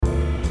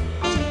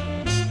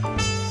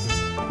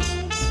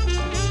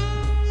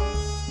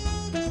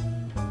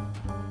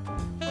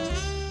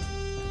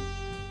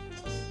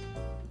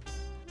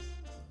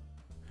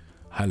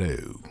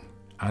Hello,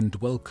 and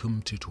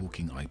welcome to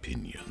Talking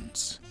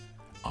Opinions.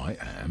 I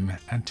am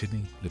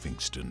Anthony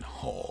Livingston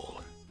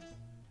Hall.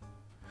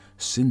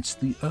 Since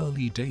the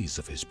early days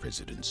of his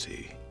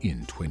presidency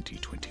in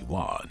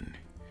 2021,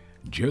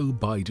 Joe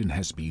Biden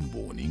has been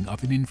warning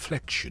of an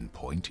inflection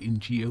point in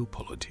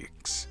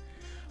geopolitics,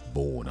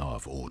 born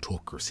of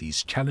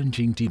autocracies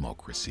challenging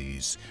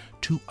democracies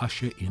to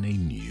usher in a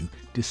new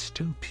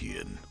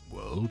dystopian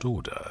world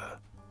order.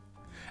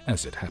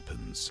 As it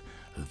happens,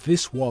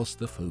 this was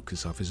the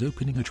focus of his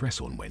opening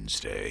address on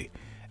Wednesday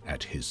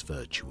at his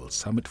virtual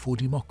Summit for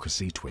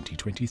Democracy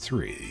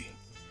 2023,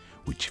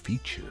 which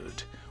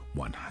featured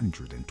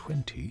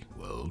 120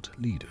 world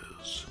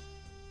leaders.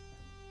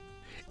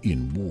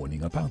 In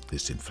warning about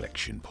this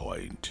inflection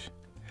point,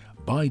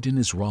 Biden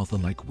is rather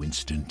like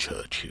Winston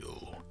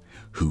Churchill,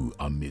 who,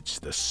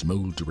 amidst the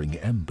smouldering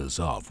embers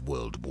of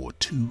World War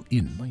II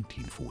in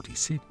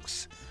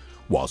 1946,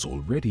 was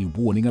already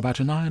warning about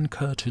an Iron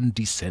Curtain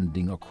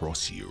descending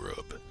across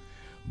Europe,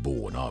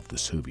 born of the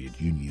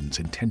Soviet Union's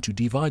intent to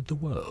divide the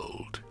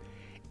world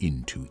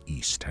into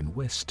East and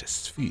West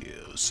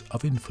spheres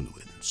of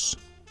influence.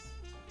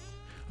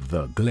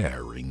 The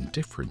glaring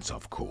difference,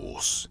 of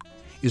course,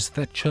 is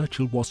that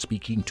Churchill was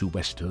speaking to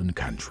Western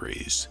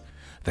countries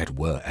that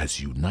were as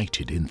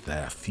united in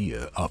their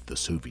fear of the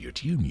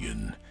Soviet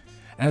Union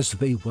as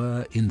they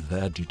were in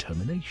their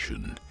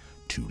determination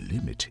to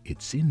limit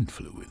its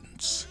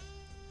influence.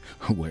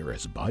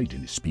 Whereas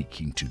Biden is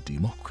speaking to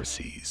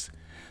democracies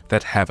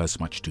that have as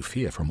much to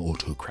fear from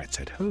autocrats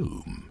at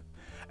home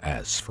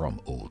as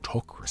from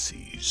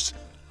autocracies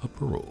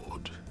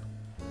abroad.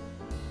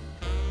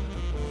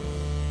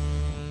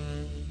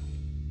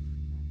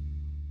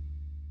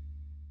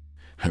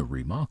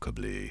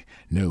 Remarkably,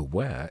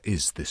 nowhere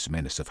is this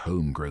menace of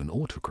homegrown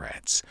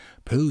autocrats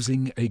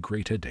posing a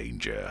greater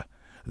danger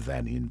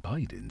than in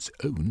Biden's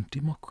own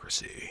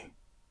democracy.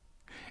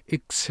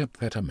 Except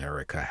that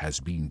America has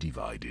been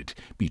divided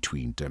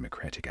between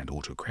democratic and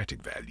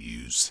autocratic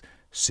values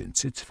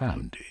since its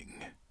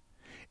founding.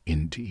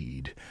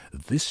 Indeed,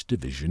 this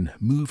division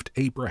moved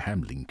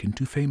Abraham Lincoln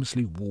to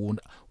famously warn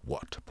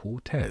what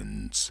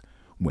portends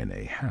when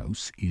a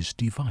house is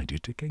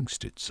divided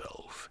against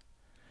itself.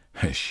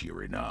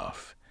 Sure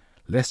enough,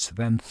 less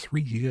than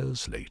 3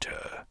 years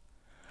later,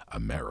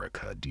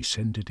 America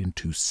descended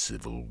into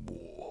civil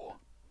war.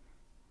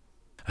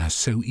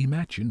 So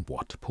imagine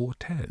what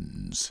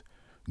portends,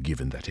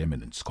 given that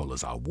eminent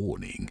scholars are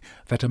warning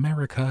that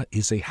America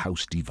is a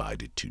house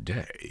divided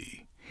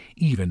today,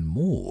 even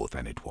more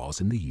than it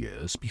was in the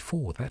years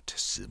before that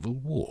civil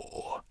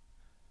war.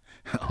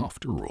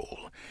 After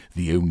all,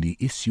 the only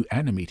issue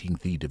animating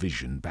the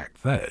division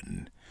back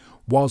then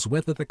was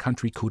whether the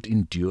country could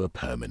endure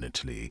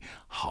permanently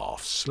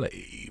half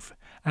slave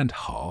and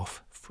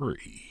half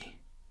free.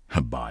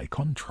 By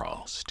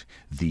contrast,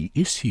 the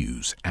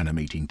issues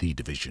animating the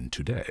division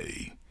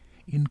today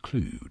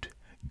include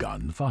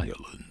gun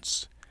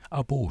violence,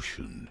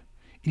 abortion,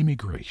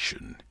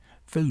 immigration,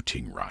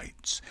 voting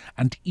rights,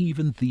 and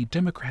even the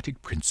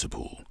democratic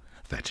principle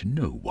that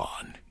no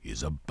one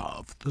is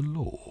above the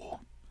law.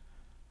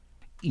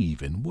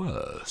 Even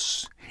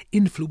worse,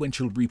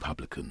 influential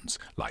Republicans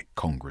like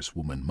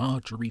Congresswoman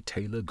Marjorie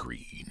Taylor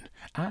Greene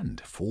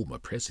and former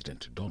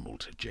President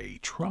Donald J.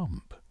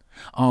 Trump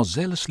are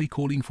zealously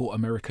calling for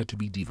America to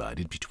be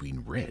divided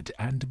between red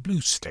and blue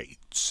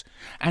states,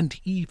 and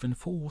even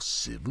for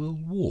civil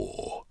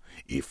war,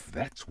 if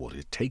that's what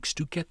it takes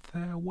to get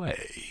their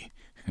way,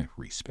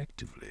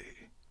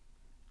 respectively.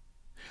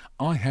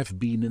 I have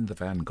been in the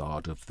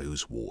vanguard of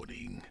those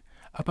warning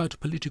about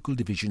political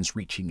divisions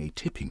reaching a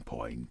tipping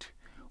point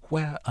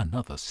where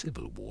another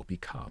civil war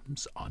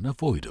becomes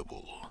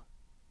unavoidable.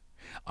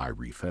 I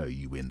refer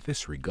you in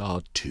this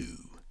regard to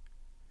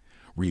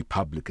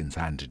Republicans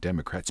and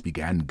Democrats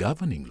began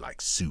governing like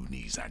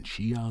Sunnis and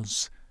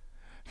Shias.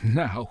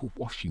 Now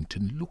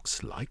Washington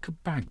looks like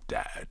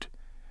Baghdad.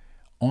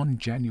 On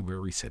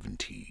January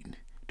 17,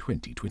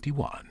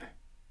 2021.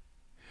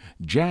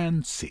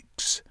 Jan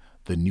 6,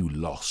 the new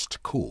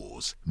lost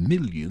cause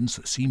millions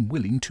seem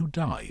willing to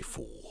die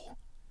for.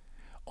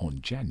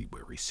 On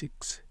January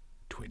 6,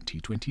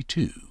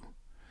 2022.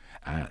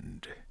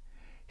 And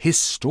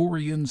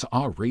historians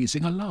are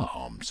raising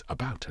alarms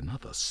about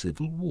another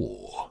civil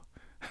war.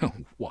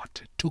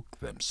 What took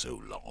them so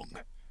long?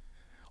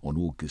 On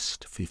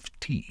August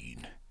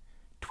 15,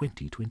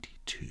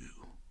 2022.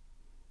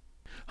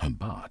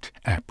 But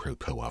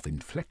apropos of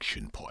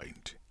inflection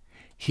point,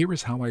 here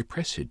is how I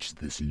presaged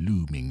this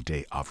looming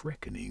day of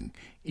reckoning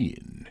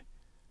in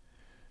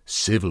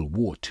Civil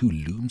War II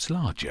looms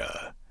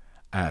larger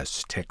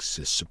as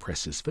Texas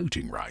suppresses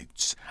voting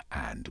rights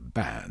and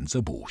bans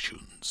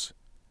abortions.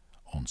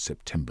 On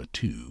September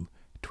 2,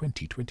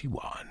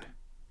 2021.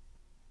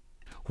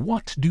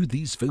 What do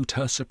these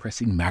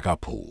voter-suppressing MAGA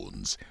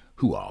pawns,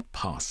 who are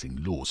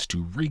passing laws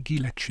to rig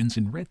elections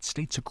in red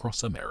states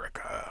across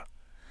America,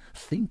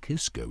 think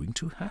is going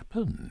to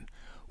happen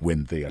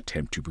when they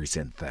attempt to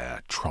present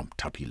their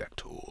trumped-up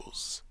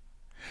electors?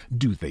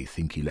 Do they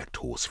think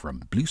electors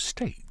from blue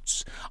states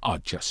States are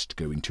just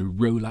going to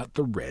roll out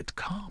the red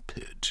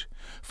carpet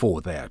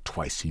for their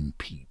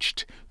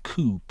twice-impeached,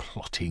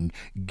 coup-plotting,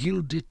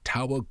 Gilded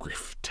Tower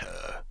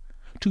grifter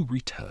to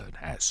return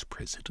as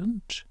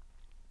president?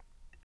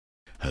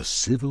 A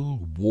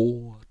civil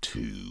war,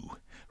 too.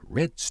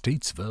 Red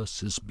states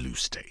versus blue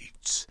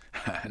states.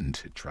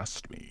 And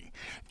trust me,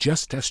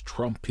 just as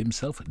Trump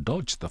himself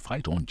dodged the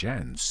fight on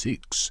Jan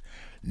 6,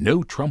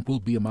 no Trump will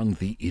be among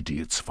the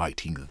idiots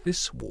fighting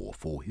this war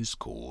for his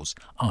cause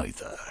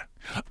either.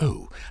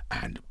 Oh,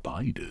 and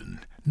Biden,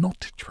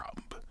 not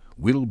Trump,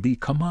 will be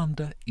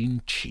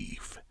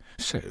commander-in-chief.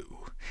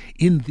 So,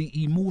 in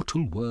the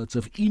immortal words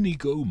of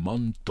Inigo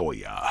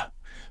Montoya,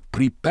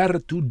 prepare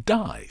to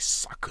die,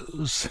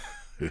 suckers.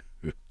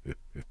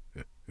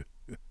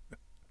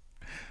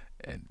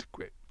 End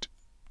quote.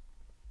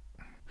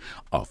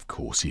 Of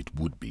course, it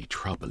would be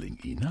troubling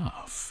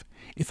enough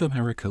if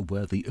America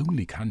were the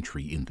only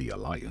country in the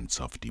alliance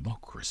of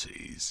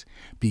democracies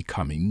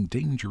becoming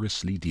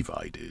dangerously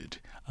divided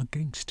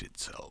against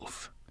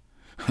itself.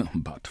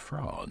 But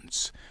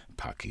France,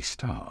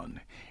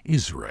 Pakistan,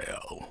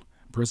 Israel,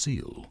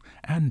 Brazil,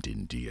 and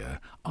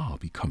India are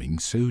becoming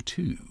so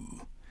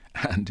too.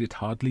 And it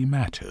hardly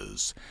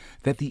matters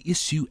that the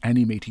issue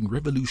animating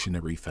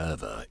revolutionary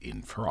fervour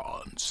in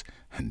France,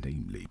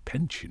 namely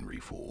pension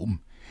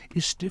reform,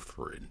 is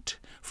different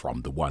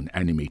from the one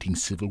animating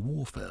civil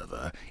war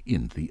fervour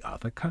in the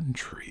other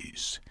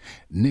countries,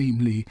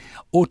 namely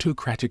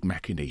autocratic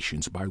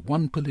machinations by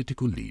one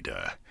political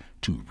leader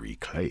to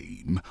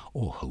reclaim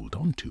or hold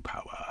on to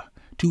power,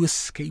 to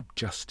escape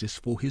justice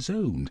for his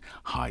own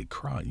high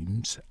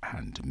crimes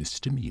and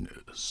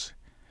misdemeanours.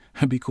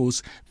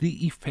 Because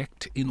the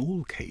effect in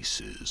all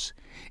cases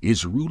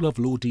is rule of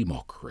law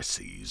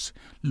democracies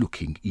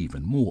looking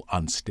even more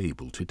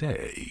unstable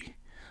today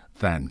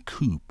than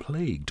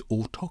coup-plagued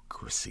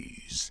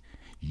autocracies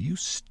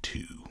used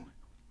to.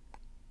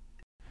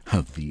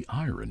 The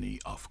irony,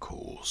 of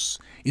course,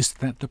 is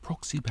that the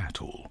proxy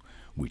battle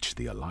which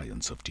the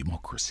alliance of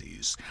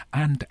democracies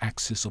and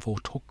axis of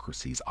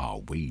autocracies are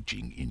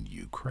waging in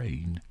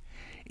Ukraine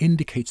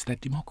indicates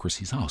that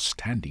democracies are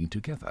standing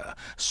together,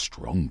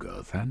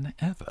 stronger than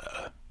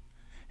ever.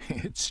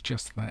 It's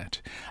just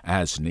that,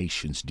 as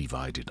nations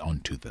divided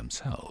unto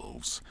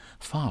themselves,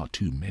 far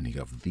too many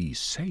of these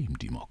same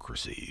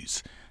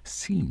democracies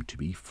seem to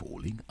be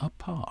falling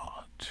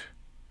apart.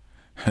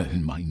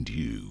 Mind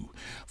you,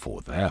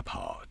 for their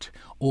part,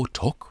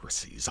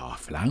 autocracies are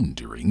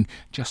floundering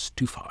just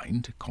to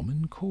find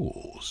common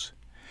cause.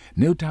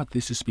 No doubt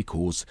this is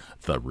because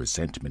the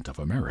resentment of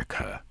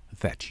America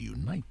that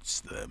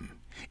unites them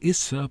is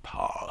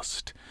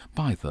surpassed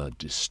by the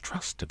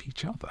distrust of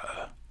each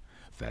other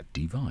that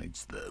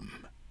divides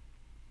them.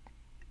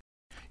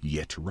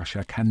 Yet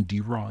Russia can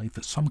derive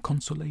some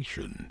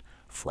consolation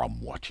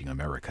from watching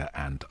America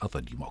and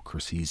other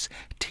democracies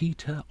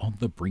teeter on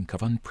the brink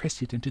of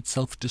unprecedented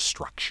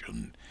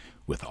self-destruction,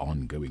 with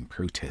ongoing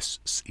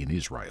protests in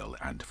Israel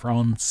and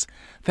France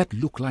that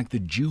look like the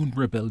June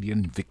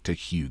rebellion Victor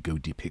Hugo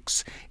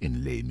depicts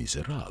in Les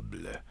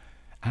Miserables,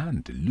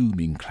 and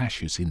looming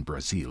clashes in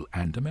Brazil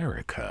and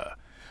America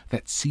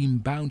that seem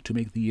bound to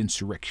make the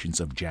insurrections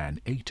of Jan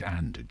 8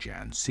 and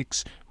Jan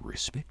 6,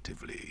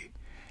 respectively,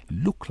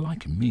 look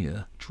like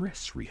mere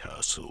dress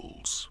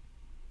rehearsals.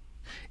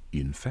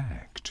 In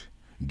fact,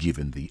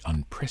 given the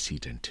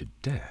unprecedented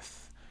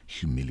death,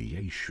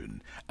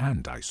 humiliation,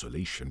 and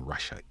isolation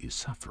Russia is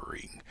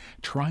suffering,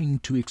 trying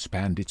to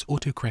expand its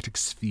autocratic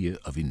sphere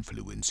of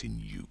influence in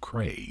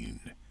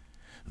Ukraine,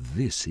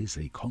 this is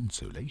a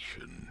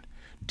consolation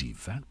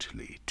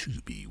devoutly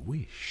to be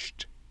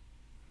wished.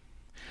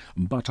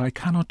 But I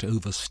cannot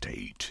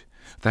overstate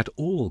that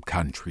all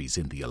countries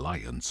in the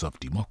alliance of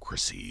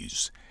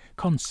democracies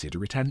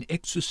consider it an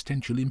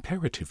existential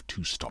imperative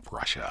to stop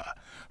Russia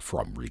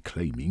from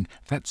reclaiming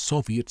that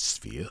Soviet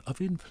sphere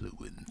of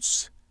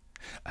influence.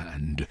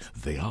 And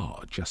they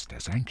are just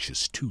as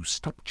anxious to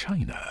stop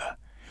China,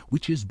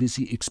 which is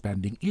busy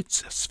expanding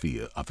its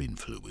sphere of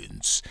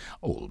influence,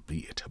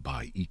 albeit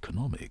by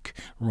economic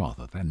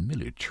rather than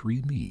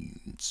military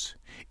means.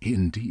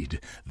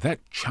 Indeed,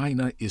 that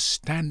China is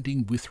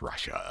standing with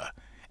Russia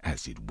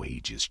as it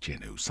wages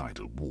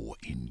genocidal war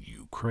in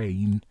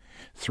Ukraine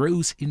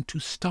throws into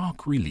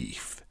stark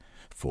relief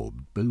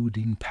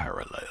foreboding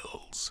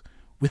parallels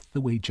with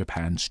the way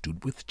Japan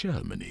stood with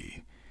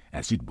Germany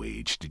as it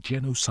waged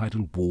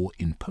genocidal war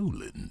in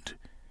Poland,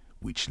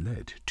 which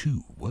led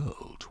to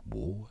World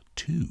War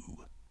II.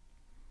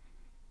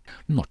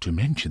 Not to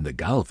mention the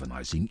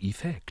galvanizing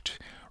effect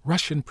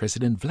Russian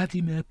President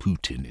Vladimir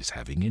Putin is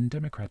having in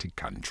democratic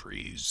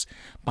countries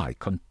by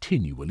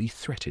continually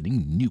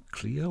threatening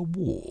nuclear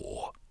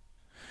war.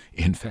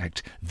 In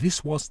fact,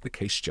 this was the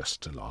case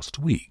just last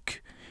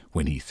week,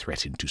 when he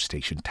threatened to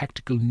station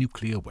tactical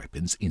nuclear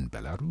weapons in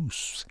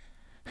Belarus.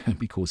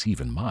 Because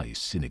even my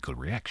cynical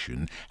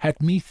reaction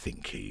had me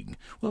thinking,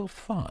 well,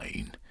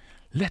 fine,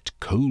 let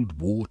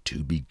Cold War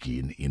II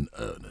begin in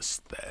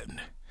earnest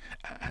then.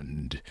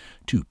 And,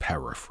 to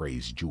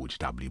paraphrase George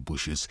W.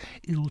 Bush's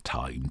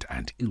ill-timed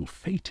and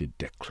ill-fated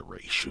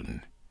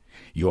declaration,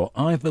 you're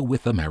either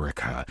with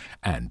America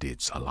and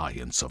its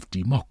alliance of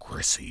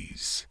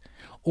democracies,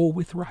 or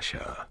with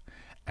Russia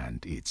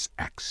and its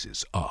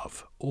axis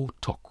of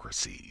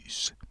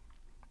autocracies.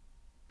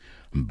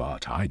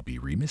 But I'd be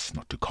remiss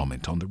not to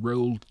comment on the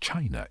role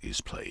China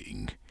is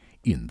playing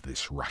in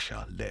this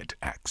Russia-led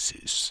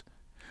axis.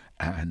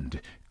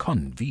 And,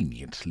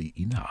 conveniently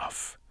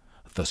enough,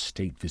 the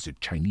state visit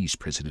Chinese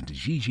President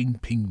Xi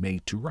Jinping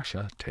made to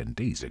Russia 10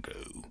 days ago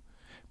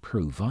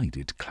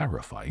provided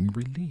clarifying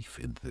relief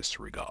in this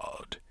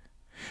regard,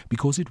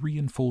 because it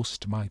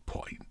reinforced my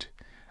point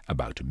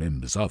about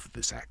members of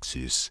this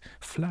axis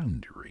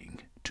floundering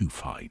to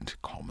find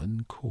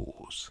common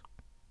cause.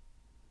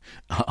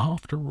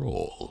 After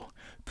all,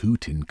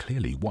 Putin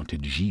clearly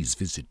wanted Xi's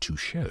visit to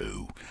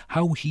show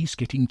how he's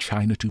getting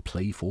China to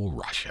play for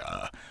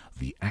Russia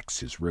the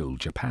Axis role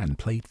Japan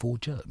played for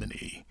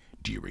Germany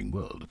during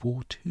World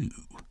War II.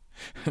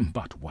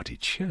 But what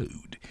it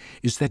showed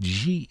is that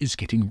Xi is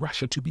getting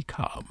Russia to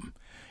become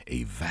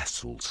a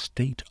vassal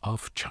state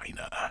of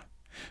China.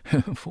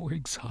 For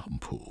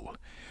example,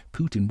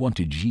 Putin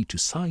wanted Xi to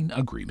sign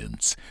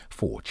agreements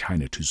for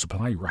China to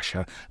supply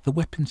Russia the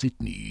weapons it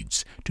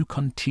needs to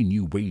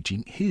continue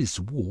waging his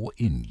war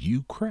in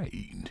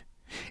Ukraine.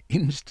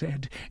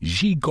 Instead,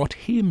 Xi got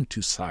him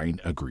to sign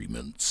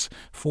agreements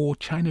for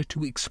China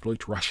to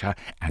exploit Russia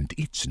and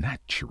its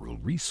natural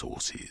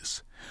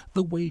resources,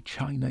 the way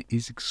China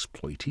is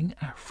exploiting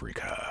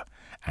Africa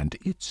and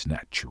its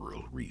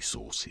natural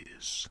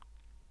resources.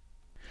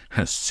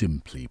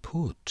 Simply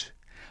put,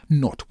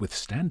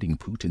 notwithstanding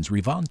Putin's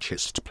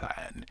revanchist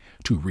plan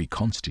to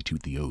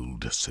reconstitute the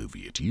old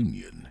Soviet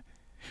Union,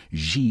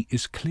 Xi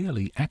is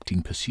clearly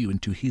acting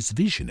pursuant to his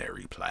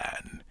visionary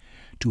plan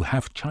to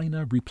have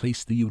China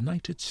replace the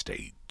United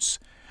States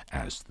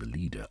as the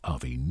leader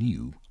of a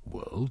new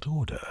world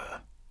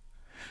order.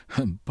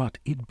 But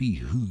it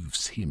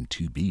behooves him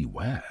to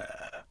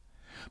beware,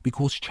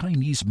 because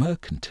Chinese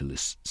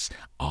mercantilists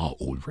are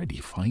already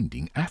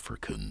finding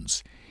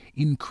Africans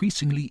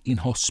increasingly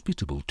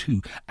inhospitable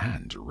to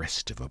and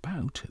restive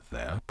about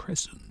their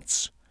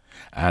presence,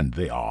 and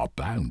they are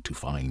bound to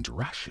find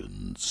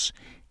Russians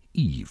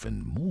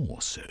even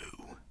more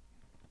so.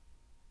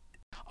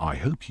 I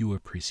hope you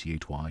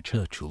appreciate why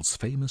Churchill's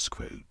famous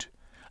quote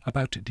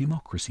about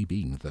democracy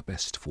being the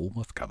best form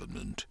of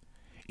government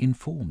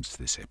informs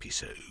this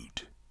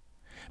episode,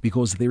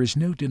 because there is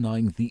no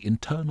denying the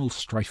internal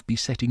strife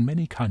besetting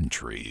many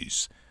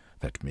countries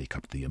that make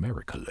up the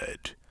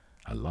America-led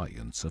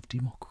alliance of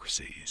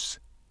democracies.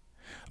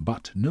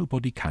 But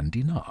nobody can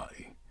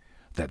deny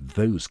that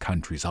those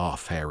countries are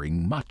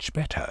faring much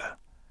better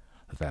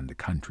than the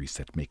countries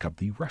that make up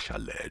the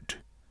Russia-led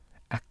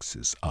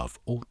axis of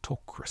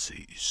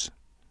autocracies.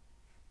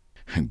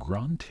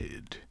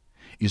 Granted,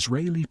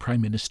 Israeli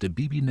Prime Minister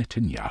Bibi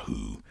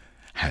Netanyahu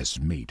has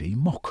made a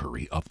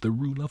mockery of the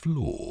rule of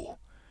law,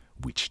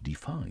 which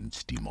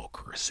defines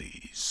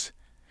democracies,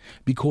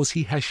 because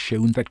he has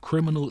shown that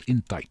criminal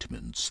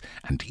indictments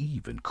and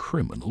even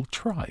criminal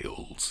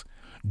trials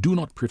do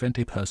not prevent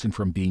a person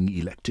from being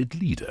elected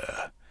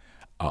leader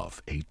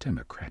of a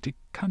democratic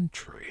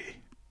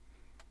country.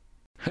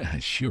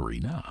 Sure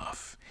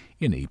enough,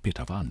 in a bit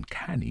of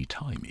uncanny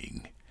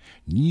timing,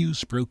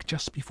 news broke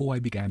just before I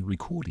began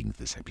recording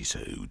this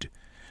episode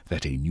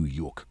that a New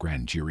York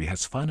grand jury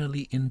has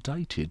finally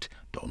indicted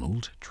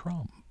Donald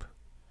Trump,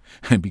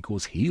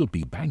 because he'll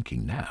be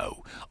banking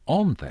now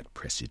on that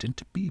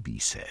precedent Bibi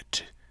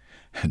set.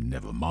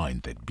 Never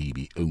mind that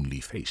Bibi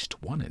only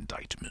faced one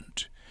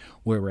indictment,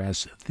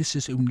 whereas this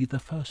is only the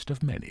first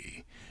of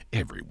many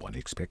everyone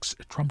expects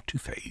Trump to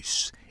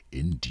face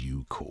in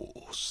due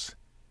course.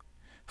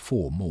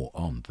 For more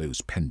on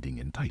those pending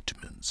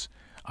indictments,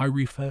 I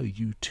refer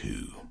you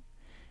to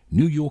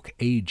New York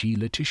AG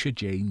Letitia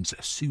James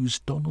sues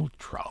Donald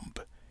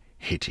Trump,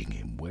 hitting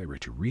him where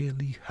it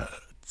really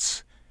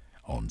hurts,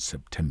 on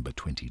September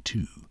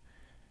 22,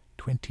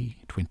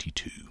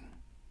 2022.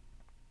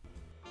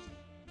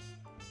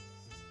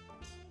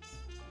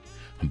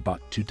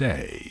 But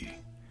today,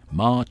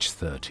 March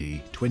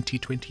 30,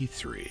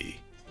 2023,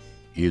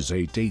 is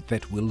a date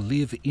that will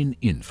live in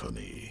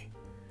infamy.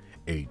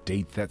 A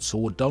date that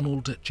saw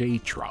Donald J.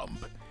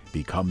 Trump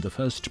become the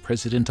first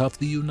president of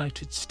the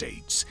United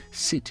States,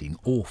 sitting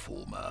or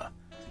former,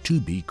 to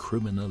be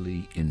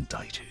criminally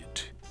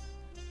indicted.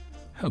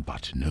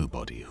 But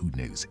nobody who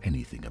knows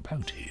anything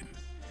about him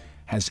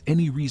has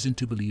any reason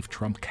to believe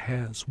Trump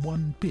cares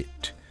one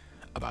bit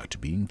about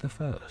being the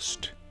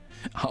first.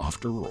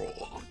 After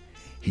all,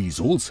 he's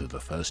also the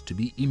first to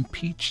be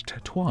impeached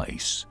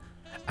twice,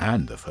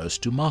 and the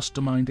first to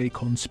mastermind a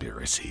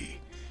conspiracy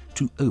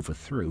to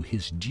overthrow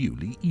his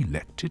duly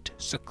elected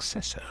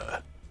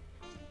successor.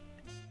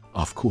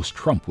 Of course,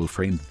 Trump will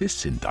frame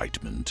this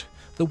indictment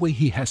the way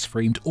he has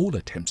framed all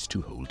attempts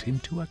to hold him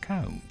to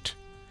account,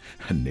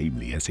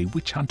 namely as a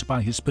witch hunt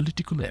by his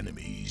political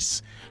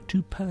enemies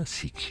to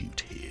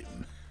persecute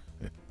him.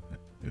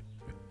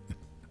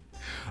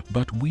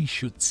 but we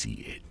should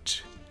see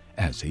it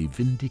as a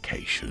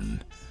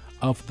vindication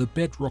of the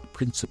bedrock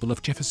principle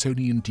of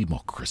Jeffersonian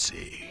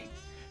democracy,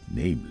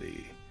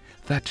 namely,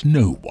 that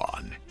no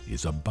one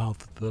is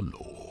above the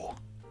law.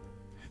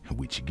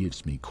 Which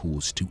gives me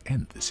cause to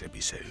end this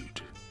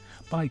episode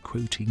by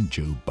quoting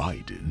Joe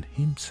Biden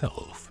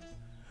himself,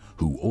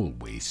 who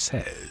always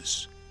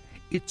says,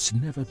 "It's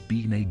never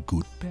been a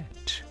good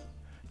bet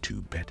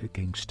to bet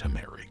against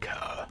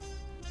America."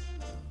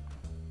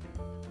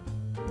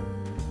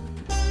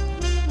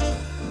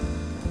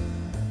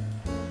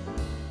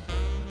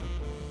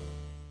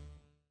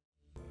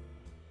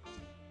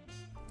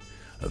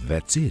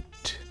 That's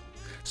it.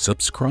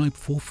 Subscribe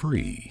for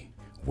free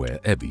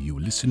wherever you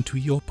listen to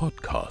your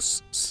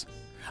podcasts.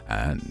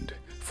 And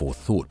for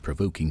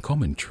thought-provoking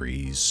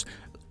commentaries,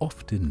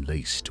 often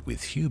laced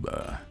with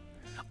humor,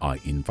 I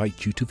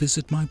invite you to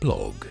visit my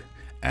blog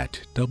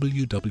at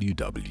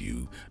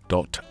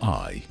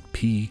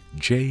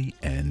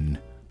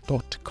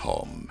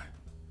www.ipinionsj.com.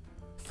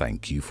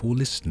 Thank you for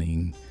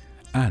listening,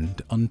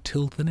 and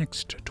until the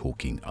next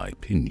Talking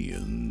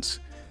Opinions,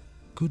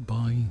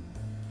 goodbye.